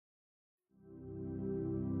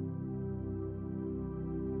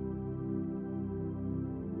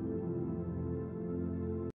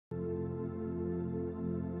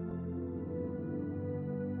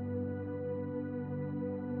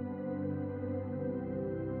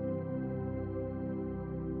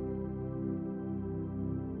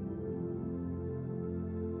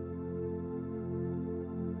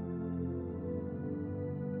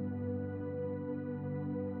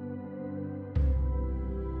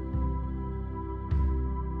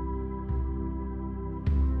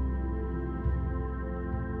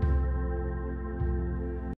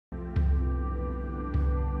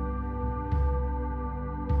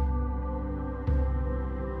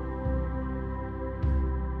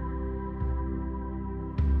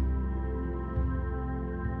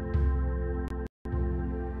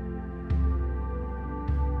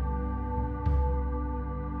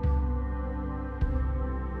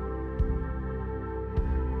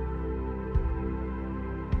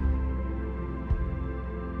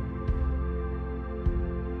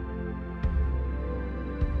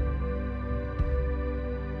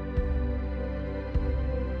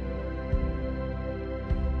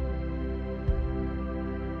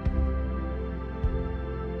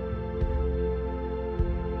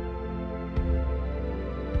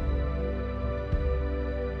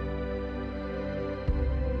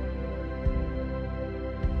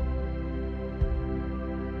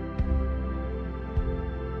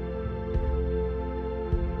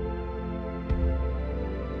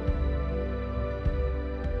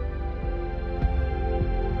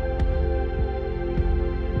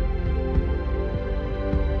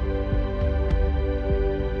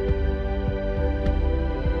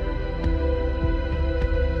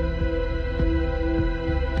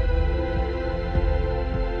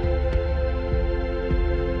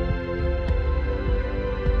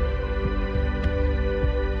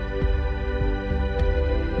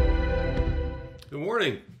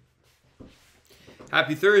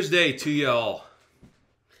Happy Thursday to y'all.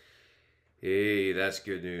 Hey, that's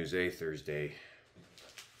good news, Thursday.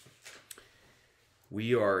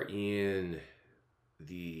 We are in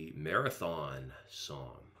the marathon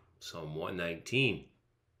psalm, Psalm 119.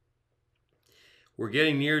 We're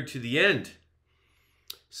getting near to the end.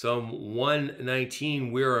 Psalm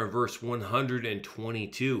 119, we're on verse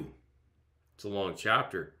 122. It's a long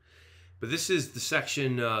chapter. But this is the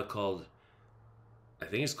section called, I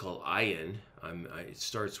think it's called Ayin. It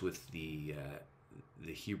starts with the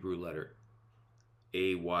Hebrew letter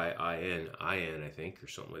A-Y-I-N, Ayin, I think, or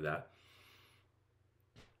something like that.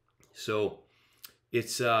 So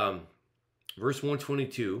it's verse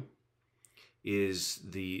 122 is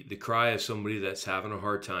the cry of somebody that's having a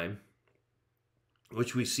hard time,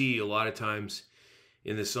 which we see a lot of times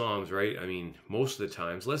in the Psalms, right? I mean, most of the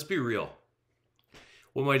times. Let's be real.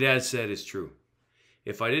 What my dad said is true.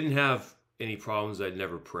 If I didn't have any problems, I'd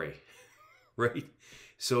never pray, right?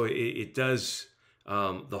 So it does,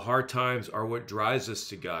 the hard times are what drives us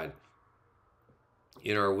to God.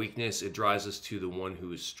 In our weakness, it drives us to the one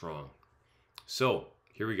who is strong. So,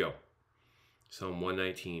 here we go. Psalm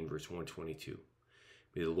 119, verse 122.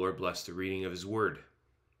 May the Lord bless the reading of his word.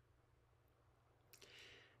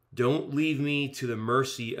 Don't leave me to the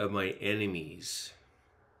mercy of my enemies,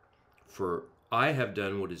 for I have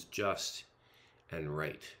done what is just and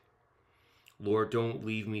right. Lord, don't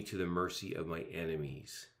leave me to the mercy of my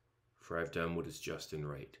enemies, for I've done what is just and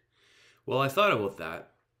right. Well, I thought about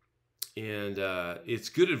that, and it's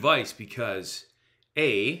good advice because,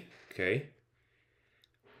 the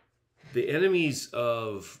enemies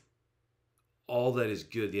of all that is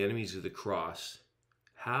good, the enemies of the cross,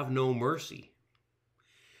 have no mercy.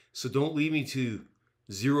 So don't leave me to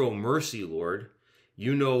zero mercy, Lord.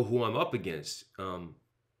 You know who I'm up against.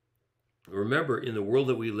 Remember, in the world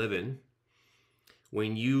that we live in,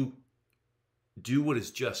 when you do what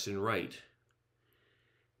is just and right,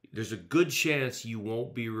 there's a good chance you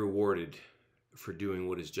won't be rewarded for doing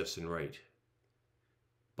what is just and right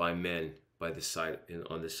by men on this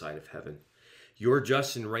side of heaven. Your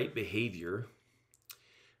just and right behavior,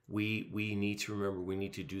 we need to remember, we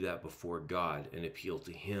need to do that before God and appeal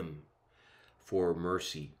to him for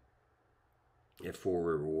mercy and for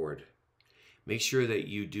reward. Make sure that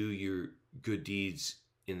you do your good deeds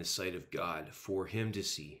in the sight of God for him to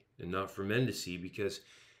see and not for men to see, because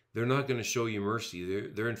they're not going to show you mercy.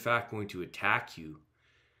 They're in fact going to attack you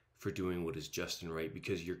for doing what is just and right,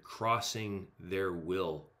 because you're crossing their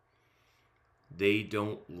will. They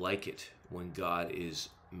don't like it when God is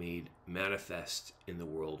made manifest in the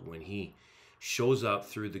world, when he shows up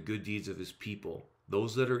through the good deeds of his people.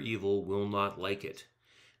 Those that are evil will not like it.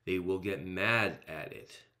 They will get mad at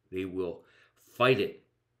it. They will fight it.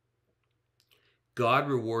 God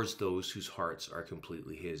rewards those whose hearts are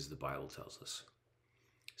completely his, the Bible tells us.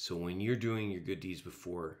 So when you're doing your good deeds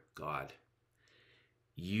before God,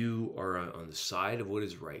 you are on the side of what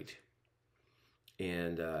is right.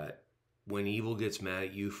 And when evil gets mad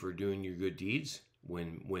at you for doing your good deeds,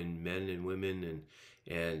 when men and women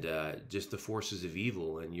and just the forces of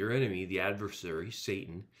evil and your enemy, the adversary,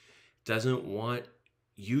 Satan, doesn't want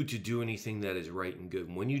you to do anything that is right and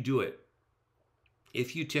good. When you do it,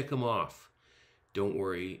 if you tick them off, don't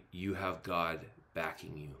worry, you have God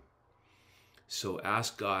backing you. So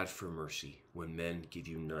ask God for mercy when men give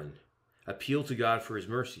you none. Appeal to God for his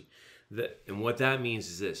mercy. And what that means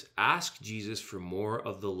is this: ask Jesus for more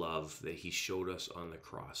of the love that he showed us on the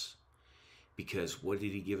cross. Because what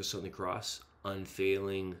did he give us on the cross?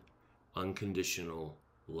 Unfailing, unconditional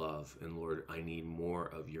love. And Lord, I need more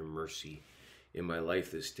of your mercy in my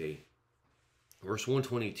life this day. Verse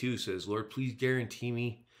 122 says, Lord, please guarantee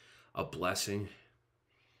me a blessing.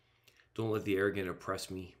 Don't let the arrogant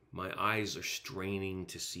oppress me. My eyes are straining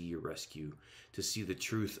to see your rescue, to see the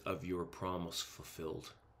truth of your promise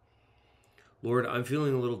fulfilled. Lord, I'm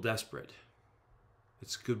feeling a little desperate.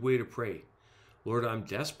 It's a good way to pray. Lord, I'm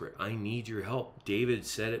desperate. I need your help. David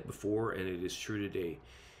said it before, and it is true today.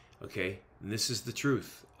 Okay? And this is the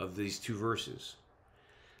truth of these two verses.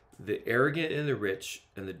 The arrogant and the rich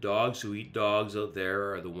and the dogs who eat dogs out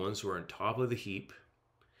there are the ones who are on top of the heap,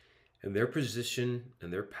 and their position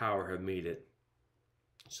and their power have made it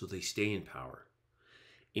so they stay in power,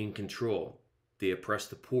 in control. They oppress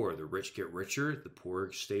the poor. The rich get richer, the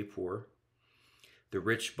poor stay poor. The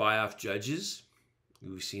rich buy off judges.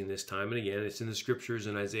 We've seen this time and again. It's in the scriptures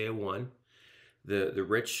in Isaiah 1. The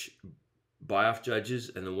rich buy off judges,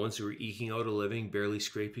 and the ones who are eking out a living, barely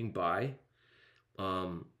scraping by,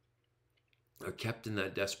 are kept in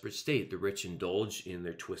that desperate state. The rich indulge in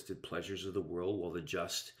their twisted pleasures of the world, while the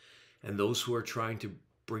just and those who are trying to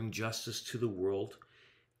bring justice to the world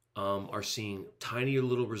are seeing tiny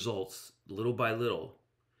little results, little by little.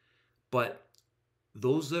 But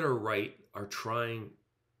those that are right are trying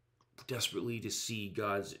desperately to see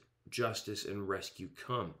God's justice and rescue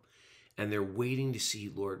come. And they're waiting to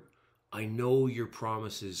see, Lord, I know your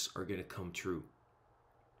promises are going to come true.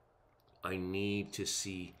 I need to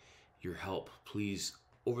see your help. Please,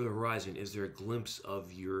 over the horizon, is there a glimpse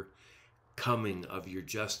of your coming, of your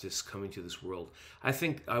justice coming to this world?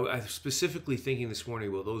 I'm specifically thinking this morning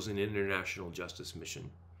about those in international justice mission.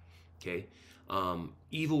 Okay,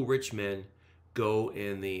 evil rich men go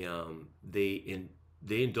and they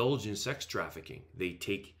indulge in sex trafficking. They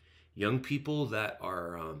take young people that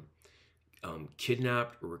are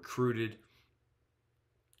kidnapped or recruited,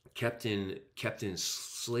 kept in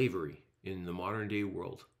slavery in the modern day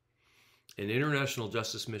world. An international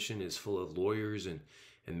justice mission is full of lawyers and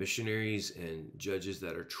missionaries and judges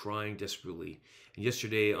that are trying desperately. And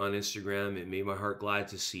yesterday on Instagram, it made my heart glad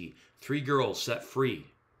to see 3 girls set free.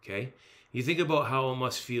 Okay, you think about how it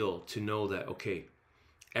must feel to know that, okay,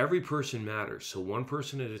 every person matters. So one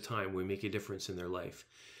person at a time, we make a difference in their life.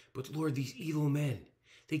 But Lord, these evil men,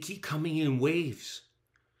 they keep coming in waves.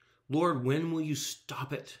 Lord, when will you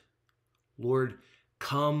stop it? Lord,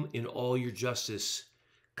 come in all your justice.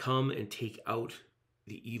 Come and take out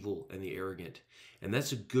the evil and the arrogant. And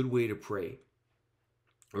that's a good way to pray.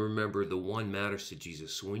 Remember, the one matters to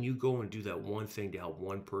Jesus. So when you go and do that one thing to help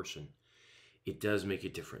one person, it does make a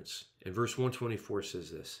difference. And verse 124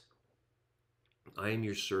 says this: I am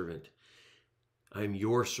your servant. I am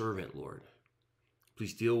your servant, Lord.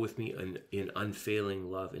 Please deal with me in unfailing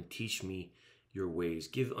love and teach me your ways.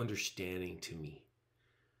 Give understanding to me.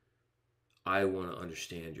 I want to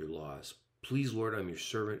understand your laws. Please, Lord, I'm your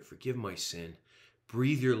servant. Forgive my sin.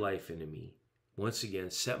 Breathe your life into me. Once again,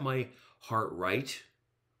 set my heart right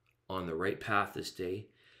on the right path this day.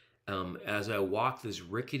 As I walk this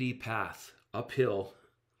rickety path uphill,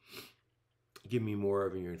 give me more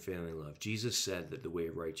of your unfailing love. Jesus said that the way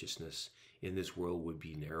of righteousness in this world would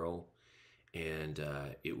be narrow and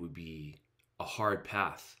it would be a hard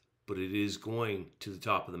path, but it is going to the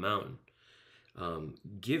top of the mountain.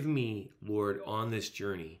 Give me, Lord, on this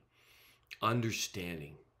journey,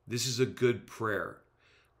 understanding. This is a good prayer.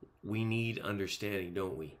 We need understanding,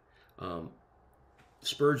 don't we?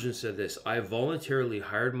 Spurgeon said this: I have voluntarily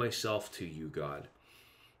hired myself to you, God.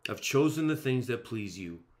 I've chosen the things that please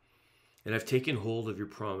you, and I've taken hold of your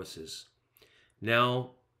promises.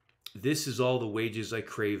 Now, this is all the wages I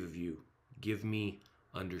crave of you. Give me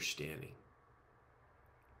understanding.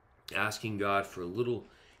 Asking God for a little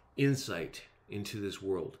insight into this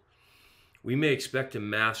world. We may expect a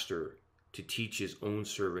master to teach his own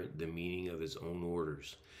servant the meaning of his own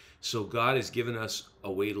orders. So God has given us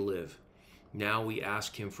a way to live. Now we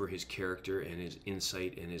ask him for his character and his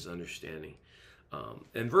insight and his understanding.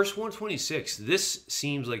 And verse 126, this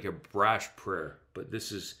seems like a brash prayer, but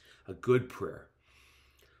this is a good prayer.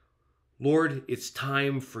 Lord, it's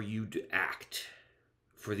time for you to act.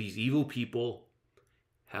 For these evil people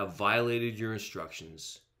have violated your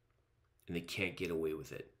instructions and they can't get away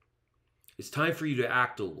with it. It's time for you to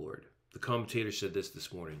act, O Lord. The commentator said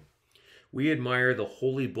this morning. We admire the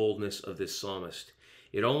holy boldness of this psalmist.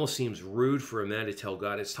 It almost seems rude for a man to tell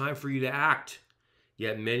God, it's time for you to act.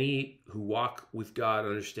 Yet many who walk with God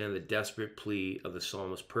understand the desperate plea of the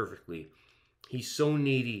psalmist perfectly. He's so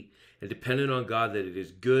needy and dependent on God that it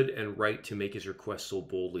is good and right to make his request so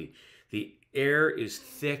boldly. The air is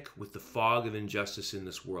thick with the fog of injustice in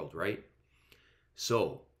this world, right?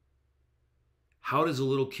 So, how does a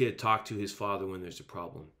little kid talk to his father when there's a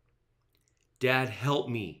problem? Dad, help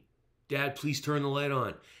me. Dad, please turn the light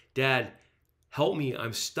on. Dad, help me.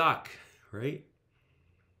 I'm stuck, right?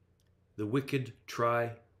 The wicked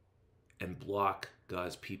try and block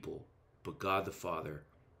God's people, but God the Father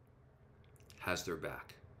has their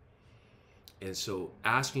back. And so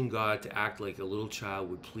asking God to act like a little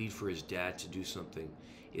child would plead for his dad to do something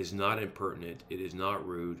is not impertinent. It is not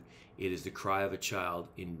rude. It is the cry of a child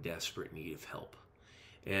in desperate need of help.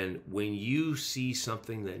 And when you see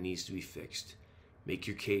something that needs to be fixed, make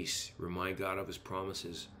your case. Remind God of his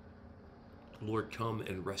promises. Lord, come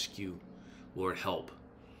and rescue. Lord, help.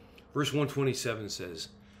 Verse 127 says,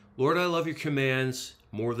 Lord, I love your commands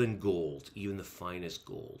more than gold, even the finest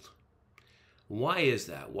gold. Why is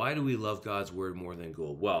that? Why do we love God's word more than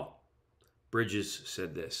gold? Well, Bridges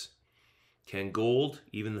said this: can gold,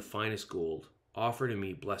 even the finest gold, offer to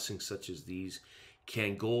me blessings such as these?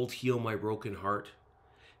 Can gold heal my broken heart?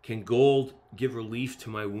 Can gold give relief to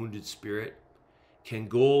my wounded spirit? Can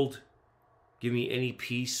gold give me any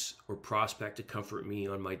peace or prospect to comfort me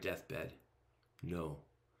on my deathbed? No.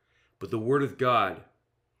 But the word of God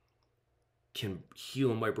can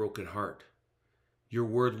heal my broken heart. Your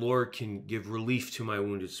word, Lord, can give relief to my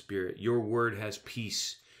wounded spirit. Your word has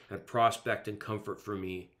peace and prospect and comfort for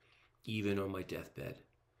me, even on my deathbed.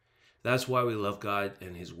 That's why we love God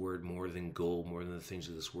and his word more than gold, more than the things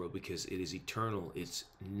of this world, because it is eternal. It's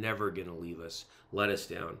never going to leave us, let us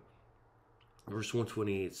down. Verse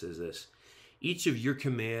 128 says this: each of your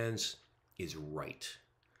commands is right.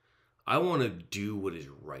 I want to do what is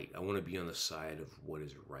right. I want to be on the side of what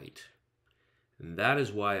is right. And that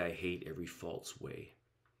is why I hate every false way.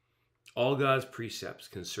 All God's precepts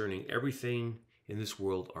concerning everything in this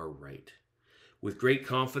world are right. With great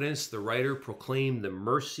confidence, the writer proclaimed the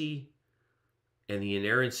mercy and the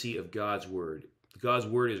inerrancy of God's word. God's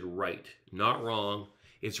word is right, not wrong.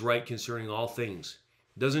 It's right concerning all things.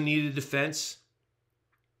 It doesn't need a defense.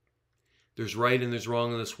 There's right and there's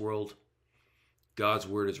wrong in this world. God's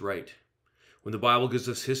word is right. When the Bible gives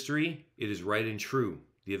us history, it is right and true.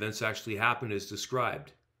 The events actually happened as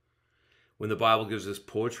described. When the Bible gives us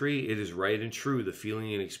poetry, it is right and true. The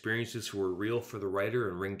feeling and experiences were real for the writer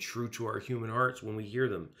and ring true to our human hearts when we hear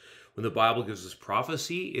them. When the Bible gives us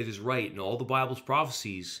prophecy, it is right. And all the Bible's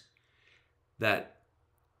prophecies that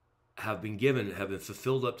have been given have been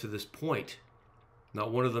fulfilled up to this point.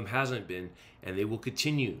 Not one of them hasn't been, and they will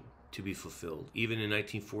continue to be fulfilled. Even in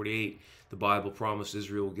 1948, the Bible promised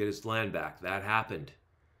Israel will get its land back. That happened.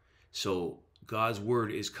 So God's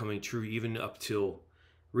word is coming true even up till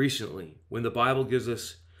recently. When the Bible gives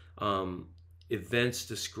us events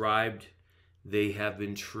described, they have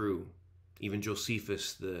been true. Even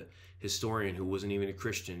Josephus, the historian who wasn't even a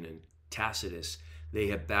Christian, and Tacitus, they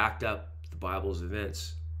have backed up the Bible's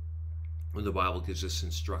events. When the Bible gives us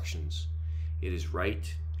instructions, it is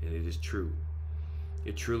right and it is true.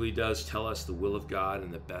 It truly does tell us the will of God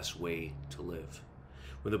and the best way to live.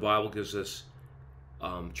 When the Bible gives us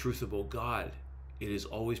truth about God, it is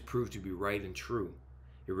always proved to be right and true.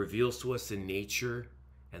 It reveals to us the nature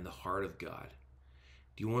and the heart of God.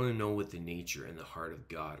 Do you want to know what the nature and the heart of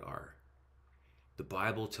God are? The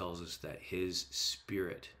Bible tells us that his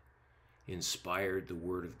Spirit inspired the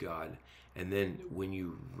Word of God. And then when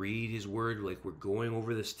you read his Word, like we're going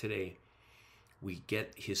over this today, we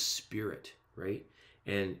get his Spirit, right?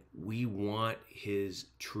 And we want his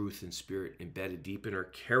truth and Spirit embedded deep in our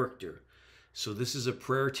character. So this is a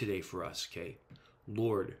prayer today for us, okay?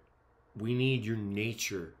 Lord, we need your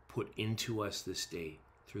nature put into us this day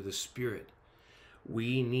through the Spirit.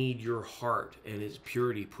 We need your heart and its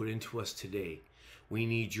purity put into us today. We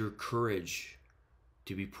need your courage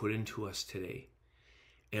to be put into us today.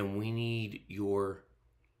 And we need your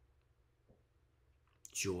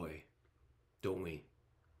joy, don't we?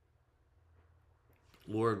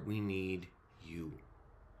 Lord, we need you.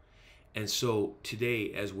 And so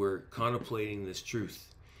today, as we're contemplating this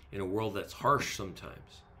truth in a world that's harsh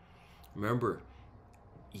sometimes, remember,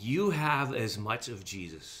 you have as much of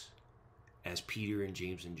Jesus as Peter and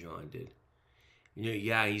James and John did. You know,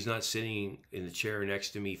 yeah, he's not sitting in the chair next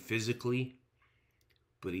to me physically,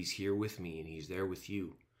 but he's here with me and he's there with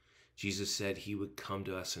you. Jesus said he would come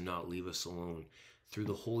to us and not leave us alone through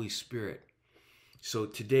the Holy Spirit. So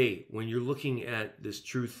today, when you're looking at this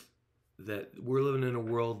truth that we're living in a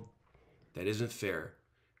world that isn't fair,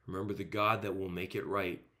 remember the God that will make it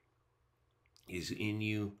right is in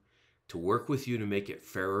you to work with you to make it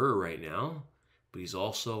fairer right now, but he's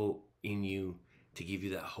also in you to give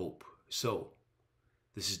you that hope. So,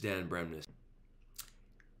 this is Dan Bremnes.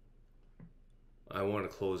 I want to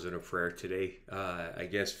close in a prayer today. I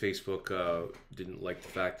guess Facebook didn't like the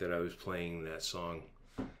fact that I was playing that song.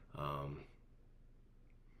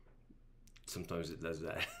 Sometimes it does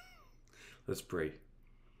that. Let's pray.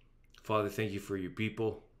 Father, thank you for your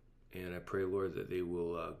people. And I pray, Lord, that they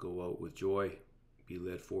will go out with joy, be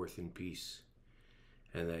led forth in peace,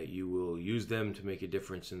 and that you will use them to make a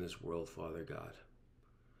difference in this world, Father God.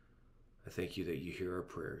 I thank you that you hear our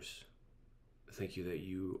prayers. I thank you that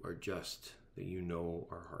you are just, that you know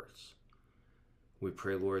our hearts. We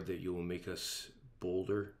pray, Lord, that you will make us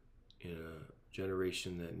bolder in a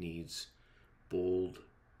generation that needs bold,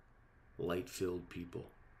 light-filled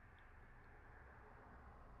people.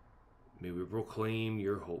 May we proclaim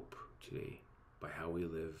your hope today by how we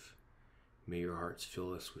live. May your heart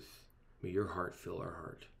fill our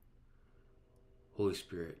heart. Holy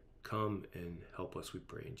Spirit, come and help us, we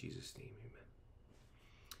pray in Jesus' name. Amen.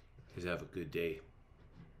 Guys, have a good day.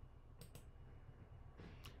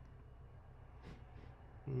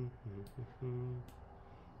 Mm-hmm.